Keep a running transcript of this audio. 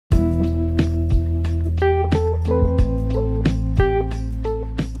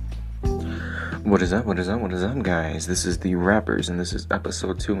What is up, guys? This is the Rappers, and this is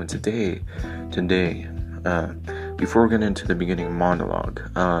episode 2, and today, before we get into the beginning monologue,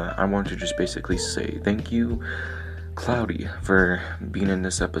 I want to just basically say thank you, Cloudy, for being in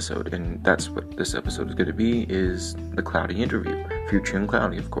this episode, and that's what this episode is going to be, is the Cloudy interview, featuring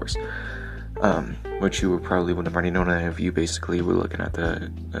Cloudy, of course, which you probably would have already known if you basically were looking at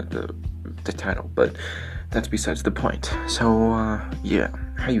the title, but that's besides the point. So, yeah,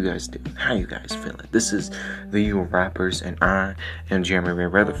 how you guys doing? How you guys feeling? This is the Rappers, and I am Jeremy Ray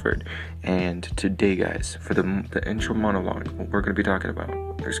Rutherford, and today, guys, for the intro monologue, what we're going to be talking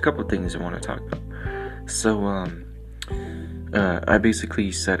about, there's a couple of things I want to talk about. So, I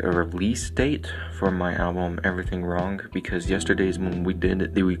basically set a release date for my album Everything Wrong, because yesterday is when we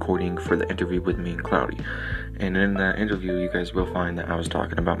did the recording for the interview with me and Cloudy. And in that interview, you guys will find that I was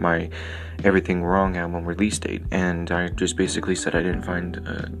talking about my Everything Wrong album release date, and I just basically said I didn't find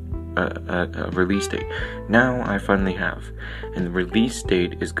a release date. Now I finally have, and the release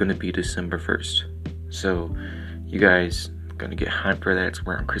date is going to be December 1st. So you guys gonna get hyped for that. It's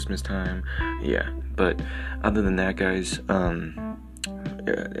around Christmas time, yeah. But other than that, guys,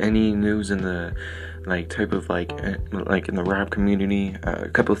 any news in the type of like in the rap community, a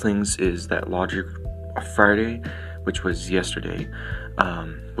couple of things is that Logic Friday, which was yesterday,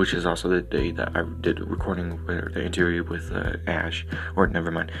 which is also the day that I did a recording with the interview with Ash, or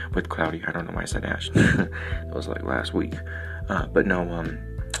never mind, with Cloudy. I don't know why I said Ash. It was like last week, but no,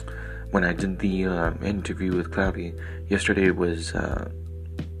 when I did the interview with Cloudy, yesterday was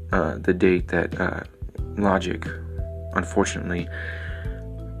the date that Logic, unfortunately,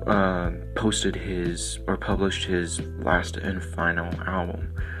 published his last and final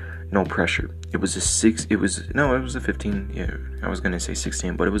album, No Pressure. It was a 15, yeah, I was gonna say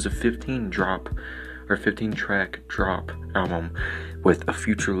 16, but it was a 15 track drop album with a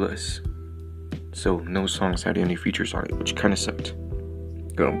featureless, so no songs had any features on it, which kind of sucked.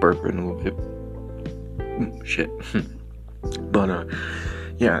 Gonna burp in a little bit. Shit. But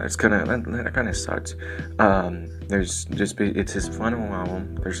yeah, that kind of sucks. It's his final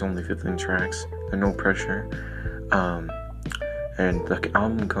album. There's only 15 tracks. And No Pressure. And the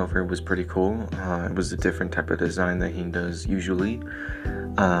album cover was pretty cool. It was a different type of design that he does usually.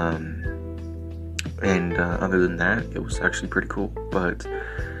 And other than that, it was actually pretty cool. But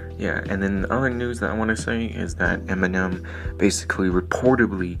yeah, and then the other news that I want to say is that Eminem basically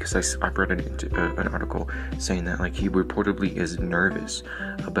reportedly, because I read an article saying that he reportedly is nervous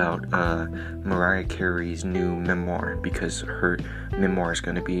about Mariah Carey's new memoir, because her memoir is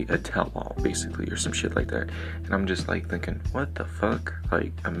going to be a tell-all basically, or some shit like that. And I'm just thinking, what the fuck,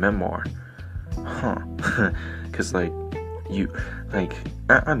 a memoir, huh? Because I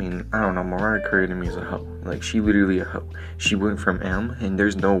mean, I don't know, Mariah Carey to me is a hoe. She literally a hoe. She went from M, and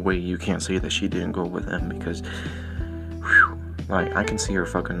there's no way you can't say that she didn't go with M, because, whew, I can see her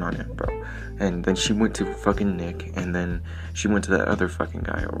fucking on it, bro. And then she went to fucking Nick, and then she went to that other fucking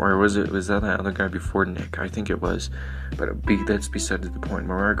guy, or was that other guy before Nick? I think it was, but that's beside the point.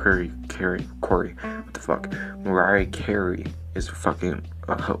 Mariah Carey, what the fuck? Mariah Carey is fucking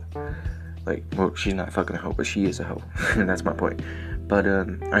a hoe. Well, she's not fucking a hoe, but she is a hoe. And that's my point. But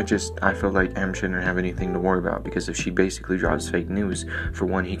I feel like M shouldn't have anything to worry about, because if she basically drops fake news, for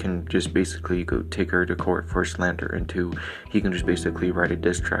one, he can just basically go take her to court for slander, and two, he can just basically write a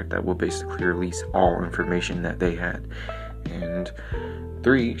diss track that will basically release all information that they had, and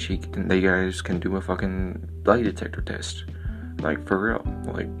three, they guys can do a fucking lie detector test, for real,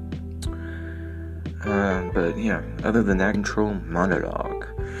 but yeah, other than that, intro monologue.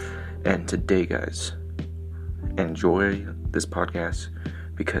 And today, guys, enjoy this podcast,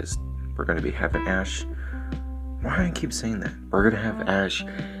 because we're going to be having Ash. Why do I keep saying that? We're going to have Ash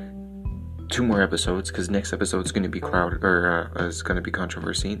 2 more episodes, because next episode is going to be is going to be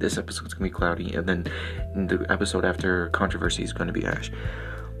Controversy. This episode is going to be Cloudy, and then the episode after Controversy is going to be Ash.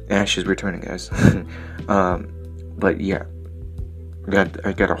 Ash is returning, guys. But yeah,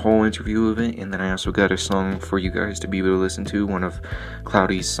 I got a whole interview of it, and then I also got a song for you guys to be able to listen to, one of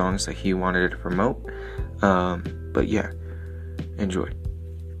Cloudy's songs that he wanted to promote. But yeah, enjoy.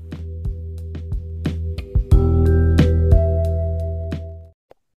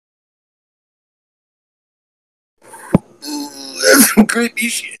 Ooh, that's some creepy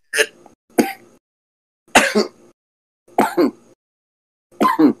shit.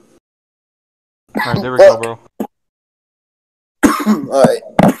 Alright, there we go, bro. Alright.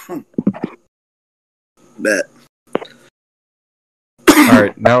 Bet.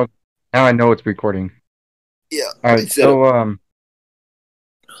 Alright, now I know it's recording. Yeah. Alright, so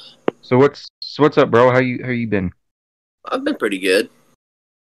what's up, bro? How you been? I've been pretty good.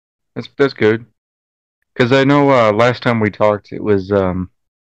 That's good. Because I know last time we talked, it was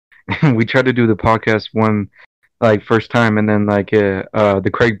we tried to do the podcast one like first time, and then the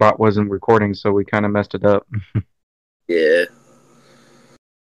Craig bot wasn't recording, so we kind of messed it up. Yeah.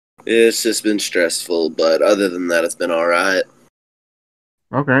 It's just been stressful, but other than that, it's been all right.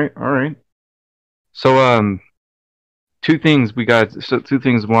 Okay, all right. So two things two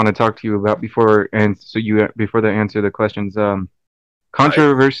things we want to talk to you about before they answer the questions.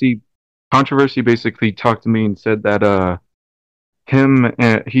 Controversy controversy basically talked to me and said that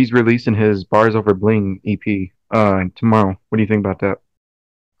he's releasing his Bars Over Bling EP tomorrow. What do you think about that?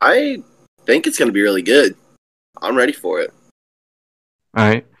 I think it's going to be really good. I'm ready for it. All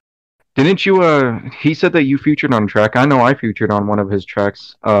right. Didn't you he said that you featured on a track. I know I featured on one of his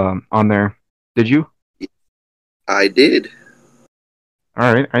tracks on there. Did you? I did.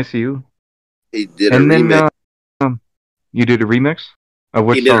 All right, I see you. He did And a then remix. you did a remix of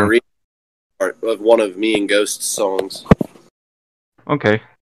which He did a song? remix of one of me and Ghost's songs. Okay.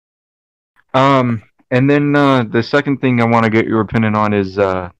 And then the second thing I want to get your opinion on is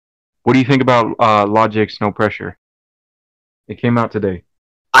what do you think about Logic's No Pressure? It came out today.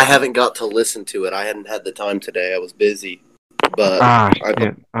 I haven't got to listen to it. I hadn't had the time today. I was busy. But I'm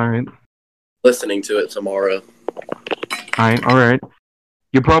Shit. All right. listening to it tomorrow. All right.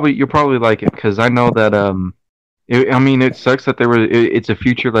 You'll probably like it because I know that it sucks that it's a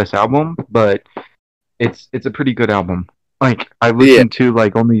featureless album, but it's a pretty good album. Like I listened to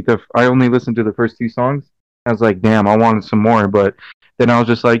I only listened to the first two songs. I was like, damn, I wanted some more, but then I was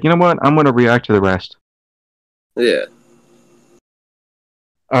just like, you know what? I'm gonna react to the rest. Yeah.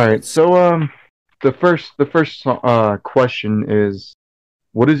 All right. So the first question is,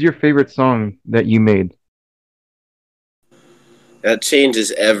 what is your favorite song that you made? That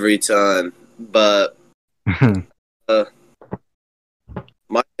changes every time. But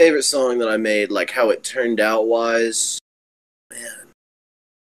my favorite song that I made, like how it turned out wise, man.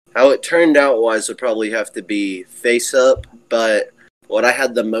 How it turned out wise would probably have to be Face Up, but what I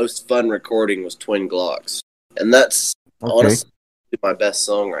had the most fun recording was Twin Glocks. And that's Okay. honestly my best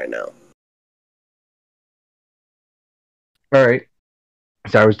song right now. All right.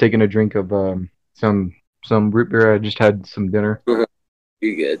 So I was taking a drink of some root beer. I just had some dinner.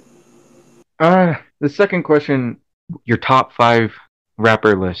 You good? The second question, your top 5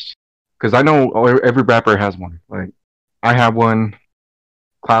 rapper list, because I know every rapper has one. Like I have one,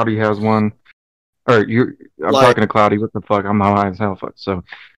 Cloudy has one, or you. I'm talking to Cloudy. What the fuck? I'm high as hell. Fuck. So.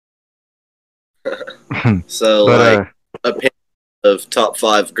 So but opinion of top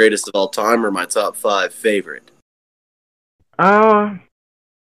 5 greatest of all time or my top 5 favorite?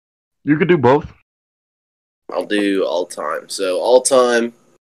 You could do both. I'll do all time. So all time,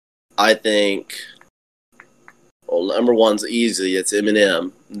 I think. Well, number 1's easy. It's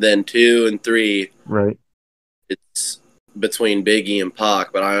Eminem. Then 2 and 3, Right. it's between Biggie and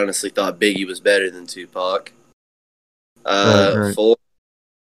Pac. But I honestly thought Biggie was better than Tupac. Right.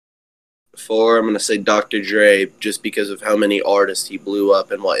 4, I'm gonna say Dr. Dre, just because of how many artists he blew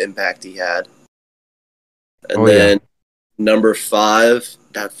up and what impact he had. And then number 5,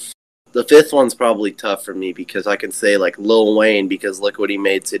 the 5th one's probably tough for me because I can say like Lil Wayne because look what he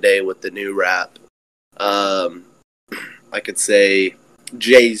made today with the new rap. I could say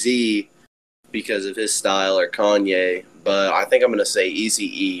Jay-Z because of his style or Kanye, but I think I'm gonna say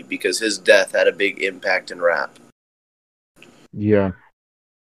Eazy-E because his death had a big impact in rap. Yeah.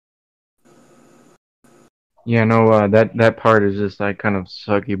 Yeah, no, that part is just like kind of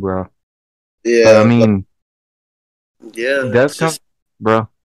sucky, bro. Yeah, But I mean, it's just bro.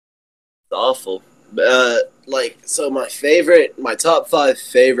 awful. So my top 5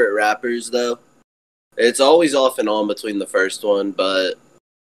 favorite rappers though, it's always off and on between the first one, but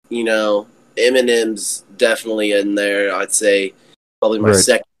you know, Eminem's definitely in there. I'd say probably my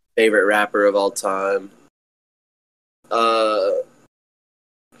second favorite rapper of all time.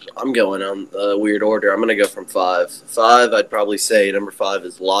 I'm going on a weird order. I'm gonna go from 5. 5, I'd probably say number 5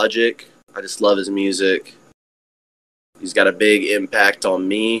 is Logic. I just love his music. He's got a big impact on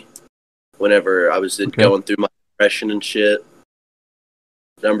me whenever I was going through my depression and shit.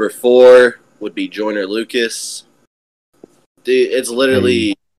 Number 4 would be Joyner Lucas. Dude, it's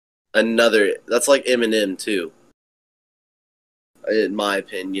literally another. That's like Eminem too, in my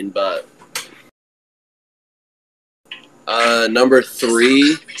opinion. But number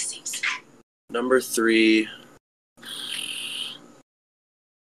 3,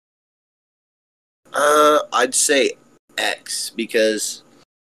 I'd say X because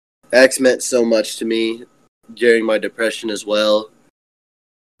X meant so much to me during my depression as well.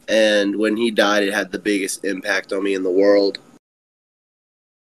 And when he died, it had the biggest impact on me in the world.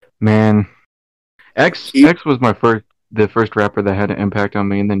 Man, X was the first rapper that had an impact on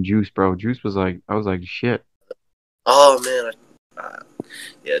me, and then Juice, bro. Juice was like, I was like, shit. Oh man,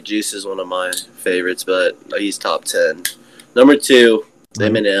 yeah, Juice is one of my favorites, but he's top 10. Number 2,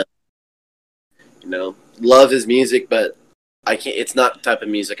 Right, Eminem. You know, love his music, but I can't. It's not the type of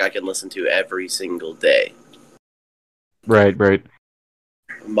music I can listen to every single day. right.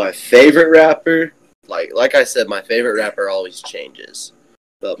 My favorite rapper, like I said, my favorite rapper always changes.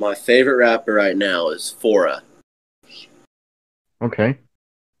 But my favorite rapper right now is Fora. Okay.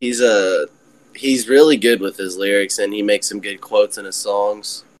 He's really good with his lyrics, and he makes some good quotes in his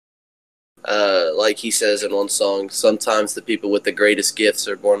songs. Like he says in one song, sometimes the people with the greatest gifts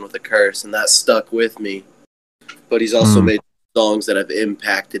are born with a curse, and that stuck with me. But he's also made songs that have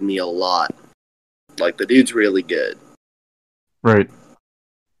impacted me a lot. Like, the dude's really good. Right.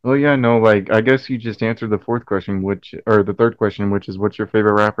 Well, yeah, no, like I guess you just answered the fourth question, or the third question, which is what's your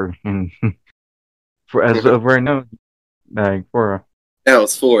favorite rapper? And for as of right now, like Now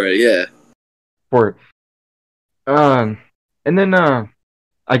it's Fora, yeah. for um, and then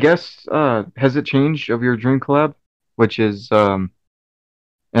I guess has it changed of your dream collab, which is M?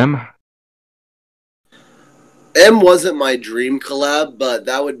 M wasn't my dream collab, but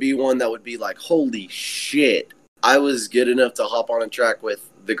that would be one that would be like, holy shit. I was good enough to hop on a track with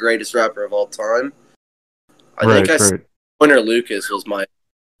the greatest rapper of all time. I think I said Right. Winter Lucas was my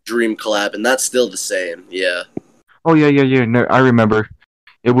dream collab, and that's still the same, yeah. Oh yeah. No, I remember.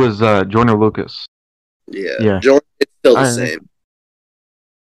 It was Joyner Lucas. Yeah. Yeah. Jordan, it's still the I same.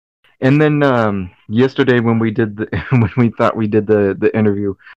 And then yesterday when we did when we thought we did the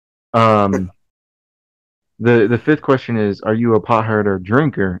interview, um the fifth question is, are you a pothead or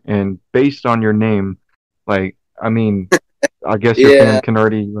drinker? And based on your name, like I mean, I guess your Yeah, fans can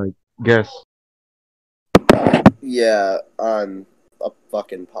already like guess. yeah, I'm a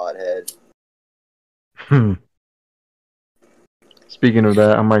fucking pothead. Hmm. Speaking of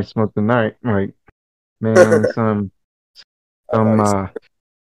that, I might smoke tonight. Like, man, I've some already uh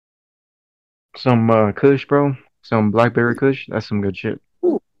some Kush, bro. Some blackberry Kush. That's some good shit.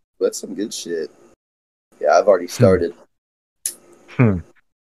 Ooh, that's some good shit. Yeah, I've already Hmm. started. Hmm.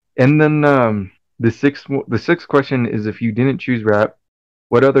 And then the sixth question is, if you didn't choose rap,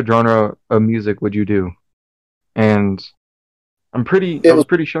 what other genre of music would you do? And I It was was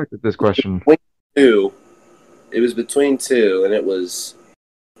pretty shocked at this question. between two. It was between two, and it was.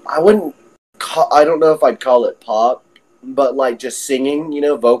 I wouldn't. I don't know if I'd call it pop, but like just singing,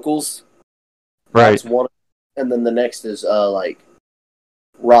 vocals. Right. That's one, and then the next is like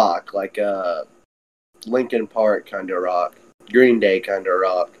rock, like Linkin Park kind of rock, Green Day kind of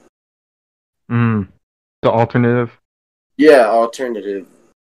rock. Mm. The alternative. Yeah, alternative.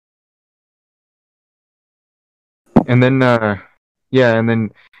 And then yeah, and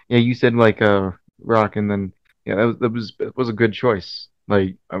then yeah, you said like rock, and then yeah, that was a good choice.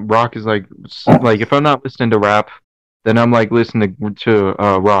 Like rock is like if I'm not listening to rap, then I'm like listening to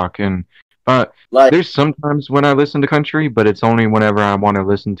rock, and uh Like, there's sometimes when I listen to country, but it's only whenever I want to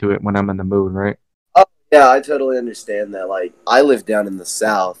listen to it when I'm in the mood, right? oh yeah, I totally understand that. Like, I live down in the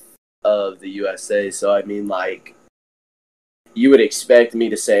south of the USA, so I mean, like, you would expect me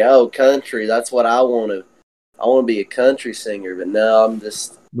to say, "Oh, country, that's what I want to. I want to be a country singer." But no, I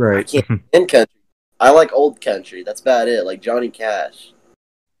Right. can't in country. I like old country. That's about it. Like Johnny Cash.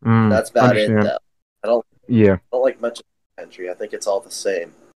 That's about it, Understand. though. I don't, Yeah. I don't like much of country. I think it's all the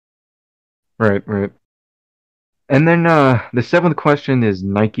same. Right. And then the seventh question is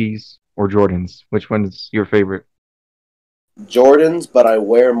Nikes or Jordans. Which one's your favorite? Jordans, but I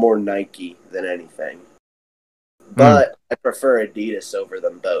wear more Nike than anything. Mm. But I prefer Adidas over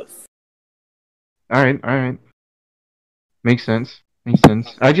them both. All right. Makes sense. Makes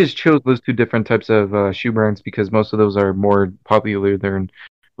sense. I just chose those two different types of shoe brands because most of those are more popular than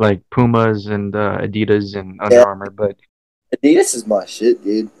like Pumas and Adidas and Under Yeah, Armour. But Adidas is my shit,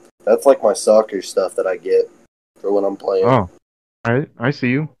 dude. That's like my soccer stuff that I get for when I'm playing. oh, I see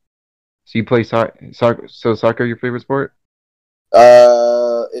you. So you play soccer? So soccer your favorite sport?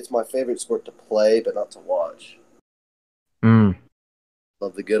 It's my favorite sport to play, but not to watch. Mm.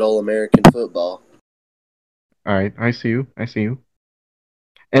 Love the good old American football. All right, I see you. I see you.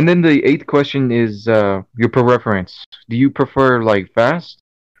 And then the eighth question is your preference. Do you prefer like fast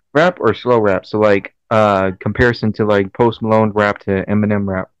rap or slow rap? So like comparison to like Post Malone rap to Eminem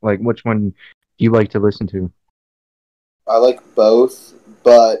rap. Like which one do you like to listen to? I like both,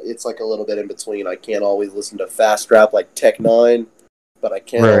 but it's like a little bit in between. I can't always listen to fast rap like Tech Nine, but I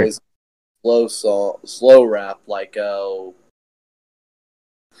can't Right. always slow rap like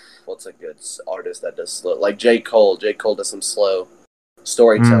what's a good artist that does slow, like J Cole. J Cole does some slow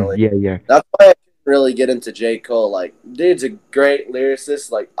storytelling. Yeah. That's why really get into J. Cole. Like, dude's a great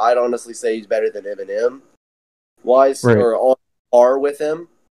lyricist. Like, I'd honestly say he's better than Eminem, wise Right. or on par with him.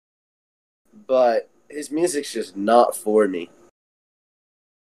 But his music's just not for me.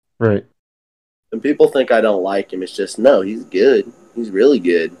 Right. And people think I don't like him. It's just no, he's good. He's really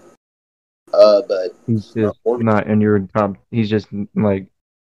good. But He's not just for me. not in your top. He's just like he's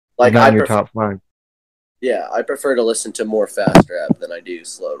Like not I in your prefer, top 5. yeah, I prefer to listen to more fast rap than I do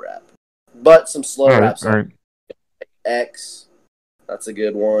slow rap. But some slow All right. rap All songs, right. X, that's a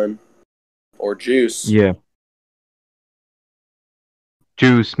good one, or Juice. Yeah.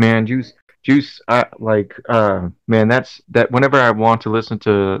 Juice, man, Juice. I like, man. That. Whenever I want to listen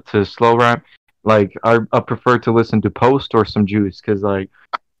to slow rap, like I prefer to listen to Post or some Juice, because like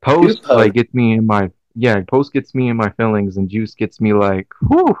Dude Post Post. like gets me in my Post gets me in my feelings, and Juice gets me like,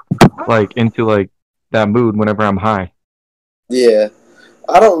 whoo, like into like that mood whenever I'm high. Yeah,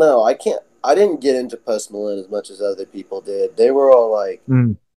 I don't know. I can't. I didn't get into Post Malone as much as other people did. They were all like,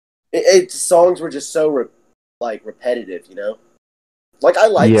 Mm, songs were just so like repetitive, you know. Like I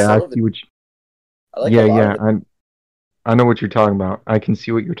like yeah, I some of it. see what. I like a Yeah, lot of yeah. it. I know what you're talking about. I can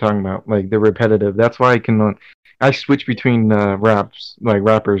see what you're talking about. Like they're repetitive. That's why I can. I switch between raps, like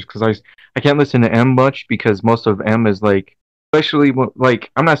rappers, because I can't listen to M much because most of M is like, especially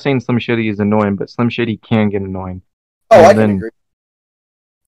like I'm not saying Slim Shady is annoying, but Slim Shady can get annoying. Oh, I And can then agree.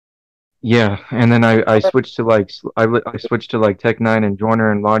 yeah, and then I switched to like I switched to like Tech Nine and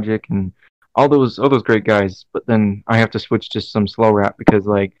Joyner and Logic and all those great guys. But then I have to switch to some slow rap because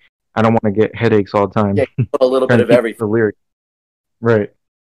like I don't want to get headaches all the time Yeah, a little bit trying to of keep everything. the lyrics right.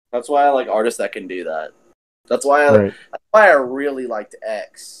 That's why I like artists that can do that. That's why Right. I really liked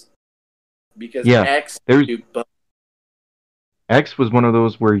X because Yeah. X There's do both. X was one of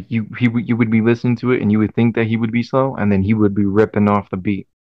those where you would be listening to it and you would think that he would be slow and then he would be ripping off the beat.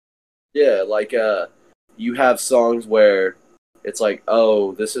 Yeah, like you have songs where it's like,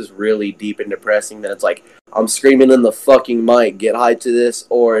 oh, this is really deep and depressing. Then it's like I'm screaming in the fucking mic, get high to this,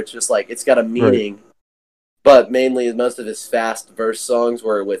 or it's just like it's got a Right. meaning. But mainly, most of his fast verse songs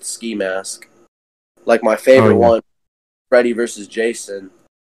were with Ski Mask. Like my Oh favorite yeah. one, Freddy versus Jason.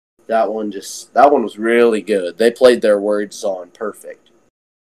 That one was really good. They played their words on perfect.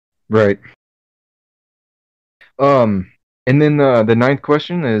 Right. And then the ninth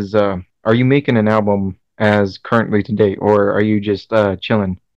question is are you making an album as currently to date or are you just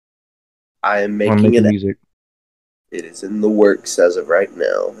chilling I am on making making it. music? It is in the works as of right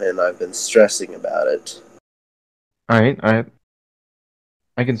now, and I've been stressing about it. All right.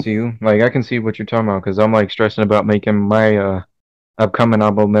 I can see you. Like I can see what you're talking about cuz I'm like stressing about making my upcoming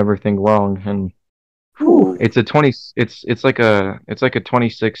album Everything Wrong and whew, Ooh, it's like a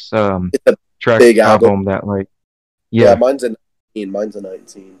 26 it's a track big album. album that like Yeah, yeah. mine's a 19. Mine's a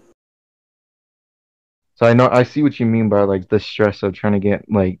 19. So I see what you mean by like the stress of trying to get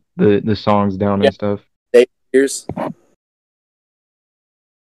like the songs down Yeah, and stuff. years.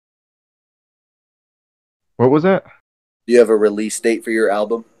 What was that? Do you have a release date for your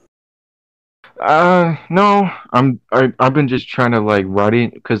album? No. I've been just trying to like write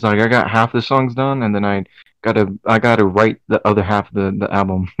it because like I got half the songs done and then I gotta write the other half of the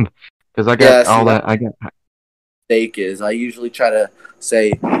album because I got Yeah, see, all that that I got. mistake is I usually try to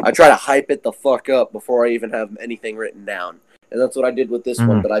I try to hype it the fuck up before I even have anything written down. And that's what I did with this one,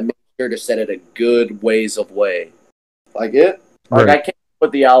 Mhm, but I made sure to set it a good ways of way. Like it? Like I right. came up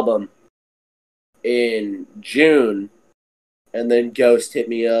with the album in June, and then Ghost hit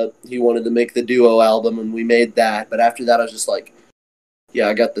me up. He wanted to make the duo album, and we made that. But after that, I was just like, yeah,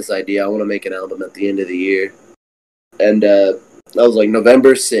 I got this idea. I want to make an album at the end of the year. And I was like,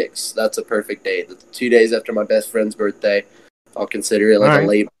 November 6th. That's a perfect date. That's 2 days after my best friend's birthday. I'll consider it All like a right.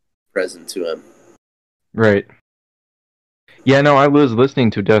 late present to him. Right. Yeah. No. I was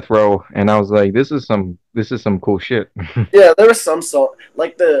listening to Death Row and I was like, this is some cool shit. Yeah, there was some song.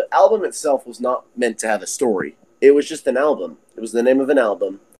 Like, the album itself was not meant to have a story. It was just an album. It was the name of an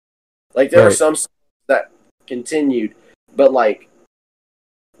album. Like, there were Right. some songs that continued, but, like,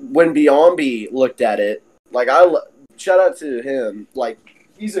 when Beyond looked at it, like, shout out to him. Like,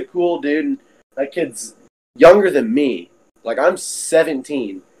 he's a cool dude. And that kid's younger than me. Like, I'm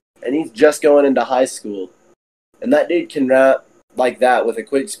 17, and he's just going into high school. And that dude can rap like that with a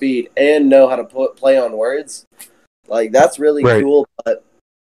quick speed and know how to play on words. Like, that's really Right. cool, but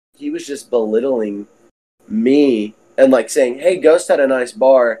he was just belittling me and, like, saying, hey, Ghost had a nice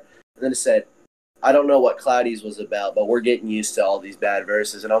bar. And then it said, I don't know what Cloudy's was about, but we're getting used to all these bad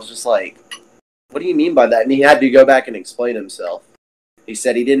verses. And I was just like, what do you mean by that? And he had to go back and explain himself. He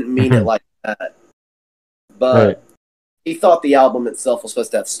said he didn't mean it like that. Right. But he thought the album itself was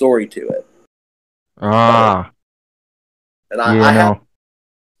supposed to have story to it. Ah, And yeah, I haven't no,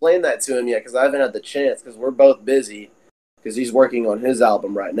 explained that to him yet because I haven't had the chance because we're both busy because he's working on his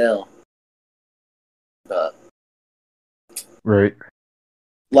album right now. But right.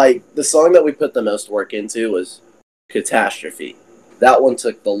 like the song that we put the most work into was Catastrophe. That one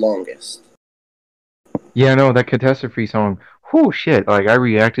took the longest. Yeah, no, that catastrophe song. Whoo, shit! Like I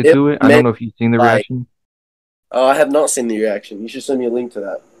reacted It to it. I made don't know if you've seen the like reaction. oh, I have not seen the reaction. You should send me a link to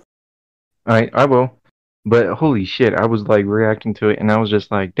that. I will. But holy shit, I was like reacting to it, and I was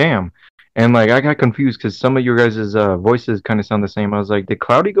just like, damn. And like I got confused because some of your guys' voices kind of sound the same. I was like, did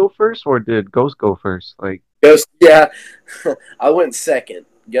Cloudy go first or did Ghost go first? Like, Ghost, yeah, I went second.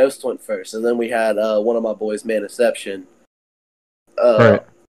 Ghost went first, and then we had one of my boys, Manception. Uh, right?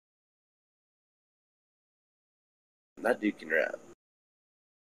 that dude can rap.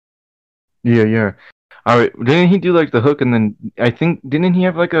 Yeah, yeah. All right. Didn't he do like the hook, and then I think didn't he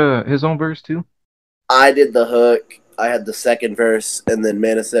have like a his own verse too? I did the hook. I had the second verse, and then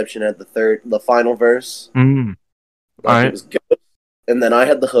Manception had the final verse. Mm. All Like it right. was Ghost, and then I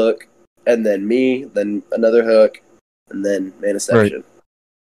had the hook, and then me, then another hook, and then Right. Manception.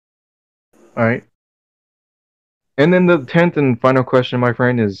 All right. And then the 10th and final question, my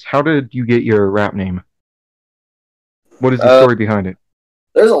friend, is how did you get your rap name? What is the Uh, story behind it?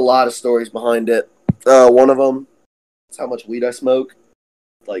 there's a lot of stories behind it. One of them is how much weed I smoke.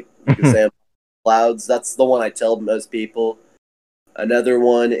 Like you can say, I'm clouds. That's the one I tell most people. Another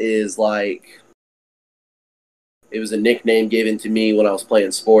one is like it was a nickname given to me when I was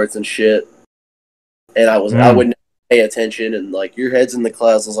playing sports and shit, and I Mm. wouldn't pay attention, and like your head's in the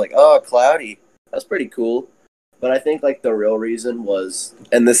clouds. I was like, oh, cloudy. That's pretty cool. But I think like the real reason was,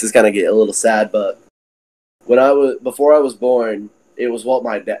 and this is gonna get a little sad, but when I was before I was born, it was what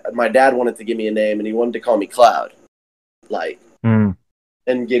my dad wanted to give me a name, and he wanted to call me Cloud, like, Mm.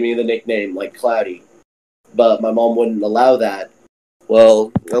 and give me the nickname like Cloudy. But my mom wouldn't allow that.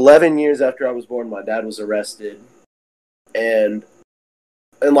 Well, 11 years after I was born, my dad was arrested, and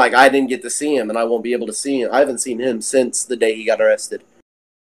like I didn't get to see him, and I won't be able to see him. I haven't seen him since the day he got arrested,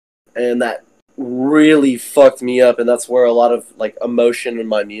 and that really fucked me up. And that's where a lot of like emotion in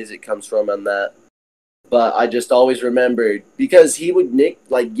my music comes from, and that. But I just always remembered because he would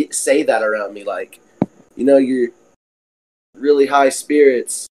say that around me, like, you know, you're really high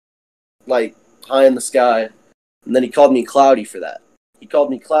spirits, like high in the sky, and then he called me Cloudy for that. He called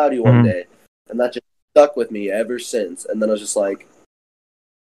me Cloudy one Mm. day, and that just stuck with me ever since. And then I was just like,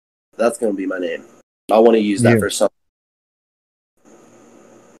 that's gonna be my name. I want to use that Yeah, for something.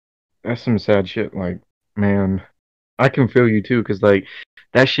 that's some sad shit. Like, man, I can feel you too, cause like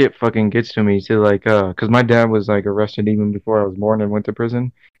that shit fucking gets to me. So like, cause my dad was like arrested even before I was born and went to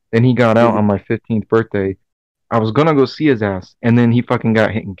prison. Then he got out Mhm. on my 15th birthday. I was gonna go see his ass, and then he fucking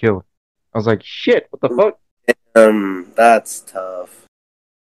got hit and killed. I was like, shit, what the fuck? That's tough.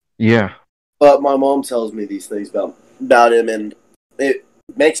 Yeah, But my mom tells me these things about him, and it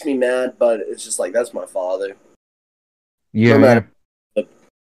makes me mad. But it's just like that's my father. No yeah, matter yeah. what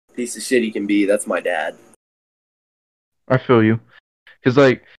piece of shit he can be, that's my dad. I feel you. Cause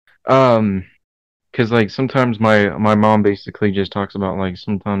like, um, cause like sometimes my mom basically just talks about like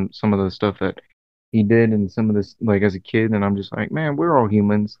sometimes some of the stuff that he did and some of this like as a kid, and I'm just like, man, we're all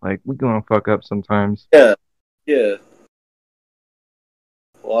humans. Like we gonna fuck up sometimes. Yeah, yeah.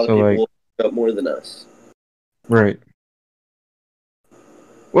 A lot of So people like, will fuck up more than us. right.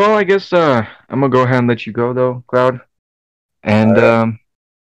 Well, I guess I'm gonna go ahead and let you go though, Cloud, All and right,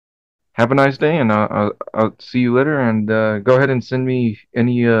 have a nice day, and I'll see you later. And go ahead and send me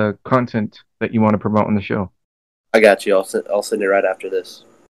any content that you want to promote on the show. I got you. I'll send it right after this.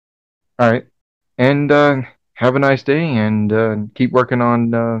 All right, and have a nice day, and keep working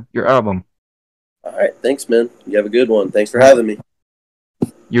on your album. All right, thanks, man. You have a good one. Thanks for All right, having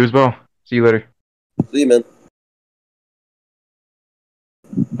me. you as well. See you later. See you, man.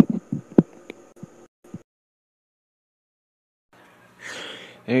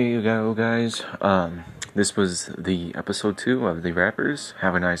 There you go, guys. This was the episode 2 of The Rappers.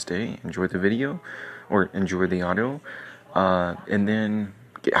 Have a nice day. Enjoy the video, or enjoy the audio. And then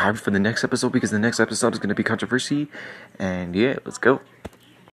get hyped for the next episode, because the next episode is going to be controversy. And yeah, let's go.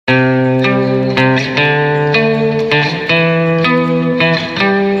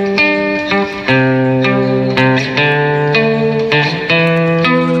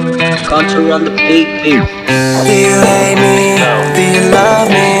 Contour on the beat. Do you hate me? Do you love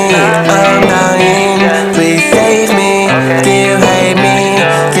me? I'm dying, please save me. Do you hate me?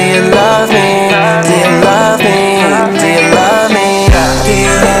 Do you love me? Do you love me? Do you love me? Do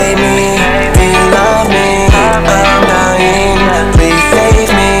you hate me? Do you love me? I'm dying, please save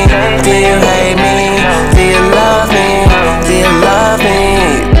me. Do you hate me?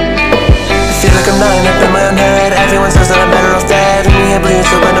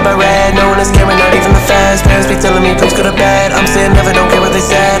 surrounded by red. No one is caring, not even the feds. Parents be telling me, please go to bed. I'm saying never, don't care what they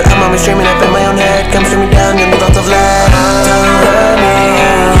said. I'm always streaming up in my own head. Come stream me down, give me lots of lead. Don't hurt me,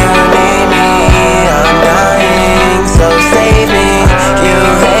 you need me. I'm dying, so save me. You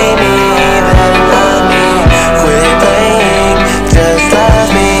hate me, then love me. Quit playing, just love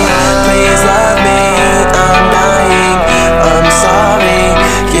me. Please love me, I'm dying. I'm sorry,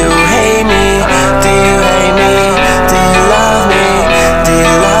 you hate me. Do you hate me? Do you love me? Do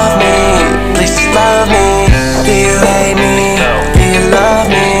you love me? Please just love me. Do you hate me? Do you love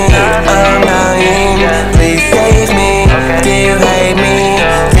me? I'm dying, please save me. Do you hate me?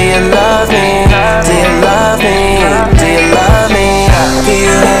 Do you love me? Do you love me? Do you love me? Do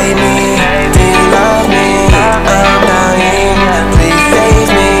you hate me? Do you love me? I'm dying, please save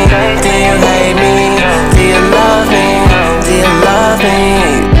me. Do you hate me? Do you love me? Do you love me?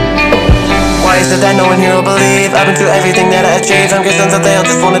 Why is it that no one here will believe? I've been through everything that I achieved. I'm guessing that they all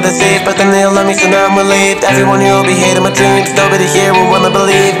just wanna deceive, but then they'll love me, so now I'm relieved. Everyone here will be hating my dreams. Nobody here will wanna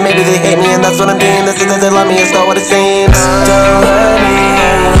believe. Maybe they hate me and that's what I'm deemed. They say that they love me, it's not what it seems. Don't hurt me,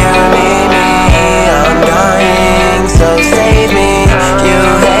 you need me. I'm dying, so save me. You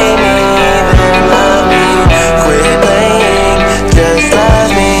hate me, then love me. Quit playing, just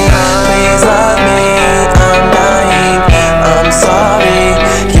love me. Please love me, I'm dying. I'm sorry,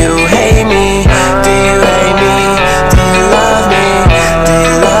 you hate me. Do you hate me? Do you love me? Do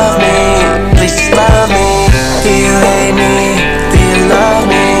you love me? Please just love me. Do you hate me? Do you love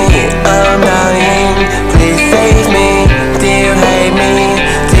me? I'm dying, please save me. Do you hate me?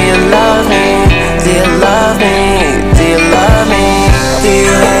 Do you love me? Do you love me? Do you love me? Do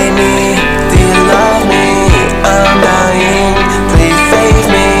you hate me? Do you love me? I'm dying, please save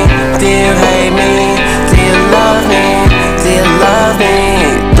me. Do you hate me? Do you love me? Do you love me?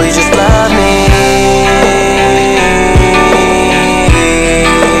 Please just love me.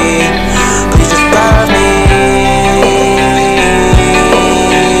 Please just love me.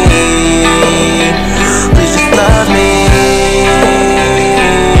 Please just love me.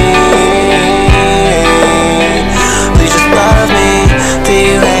 Please just love me. Do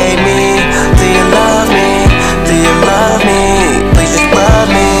you hate me? Do you love me? Do you love me? Please just love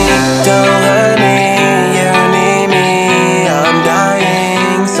me. Don't hurt me, you need me. I'm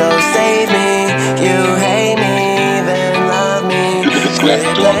dying, so save me. You hate me, then love me. Quit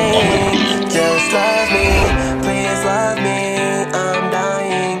playing, just love me. Please love me. I'm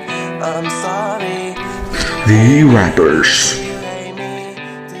dying, I'm sorry. The Rappers.